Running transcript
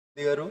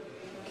గారు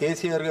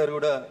కేసీఆర్ గారు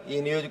కూడా ఈ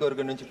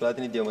నియోజకవర్గం నుంచి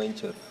ప్రాతినిధ్యం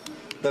వహించారు.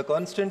 The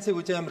constituency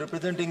which I am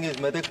representing is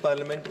Medak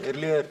Parliament.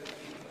 Earlier,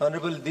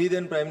 Honorable the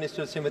then Prime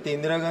Minister Srimati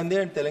Indira Gandhi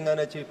and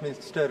Telangana Chief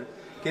Minister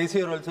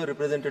KCR also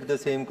represented the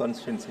same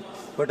constituency.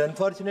 But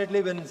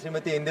unfortunately, when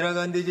Srimati Indira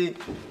Gandhi ji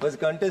was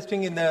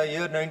contesting in the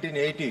year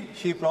 1980,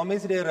 she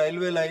promised a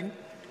railway line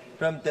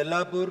from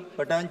Tellapur,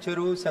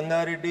 Patancheru,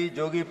 Sangareddy,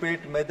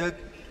 Jogipet, Medak,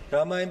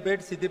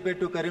 Ramayampet, Siddipet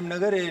to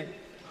Karimnagar. A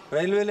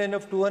railway line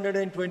of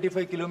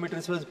 225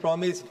 kilometers was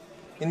promised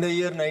in the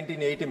year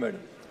 1980,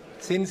 madam.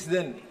 Since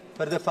then,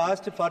 for the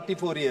past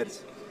 44 years,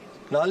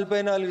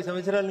 44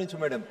 సంవత్సరాల నుంచి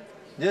madam,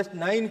 just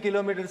 9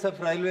 kilometers of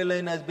railway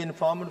line has been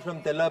formed from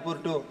Tellapur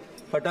to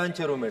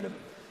Patancheru, madam.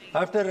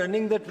 After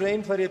running the train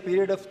for a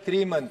period of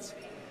 3 months,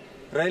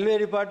 railway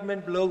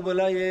department लोग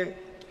बोला ये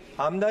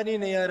आमदनी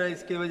नहीं आ रहा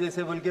इसके वजह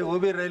से बोल के वो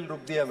भी रेल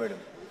रुक दिया मैडम.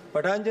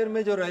 पटांचेर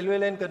में जो रेलवे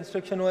लाइन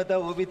कंस्ट्रक्शन हुआ था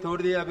वो भी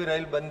तोड़ दिया, अभी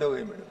रेल बंद हो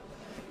गई madam.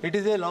 It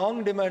is a long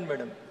demand,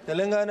 madam.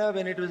 Telangana,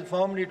 when it was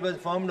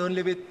formed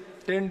only with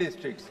 10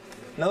 districts.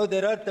 Now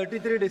there are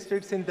 33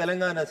 districts in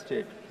Telangana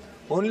state.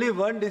 Only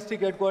one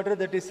district headquarter,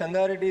 that is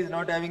Sangareddy, is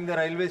not having the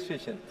railway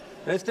station.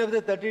 Rest of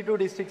the 32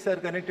 districts are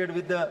connected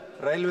with the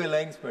railway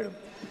lines, madam.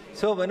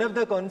 So one of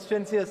the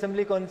constituency,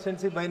 assembly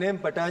constituency by name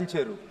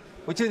Patancheru,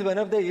 which is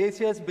one of the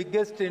Asia's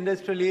biggest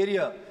industrial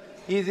area,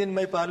 is in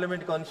my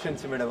parliament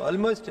constituency, madam.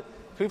 Almost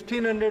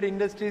 1,500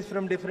 industries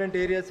from different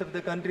areas of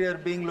the country are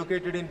being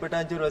located in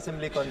Patancheru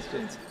Assembly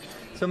constituency.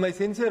 So my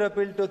sincere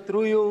appeal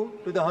through you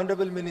to the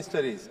Honorable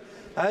Minister is,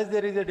 as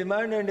there is a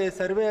demand and a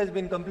survey has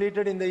been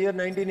completed in the year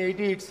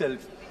 1980 itself,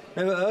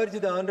 I urge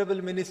the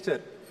Honorable Minister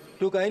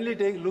to kindly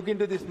look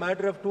into this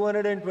matter of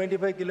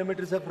 225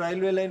 kilometers of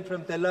railway line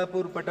from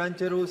Tellapur,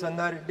 Patancheru,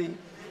 Sangareddy,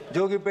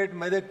 Jogipet,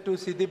 Medak to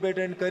Siddipet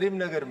and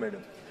Karimnagar,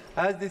 madam.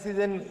 As this is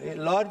a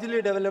largely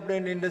developed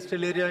and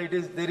industrial area,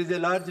 there is a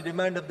large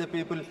demand of the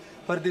people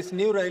for this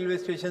new railway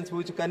stations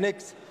which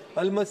connects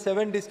almost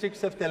 7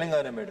 districts of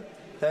Telangana, madam.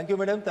 Thank you,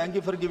 madam. Thank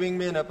you for giving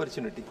me an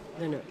opportunity.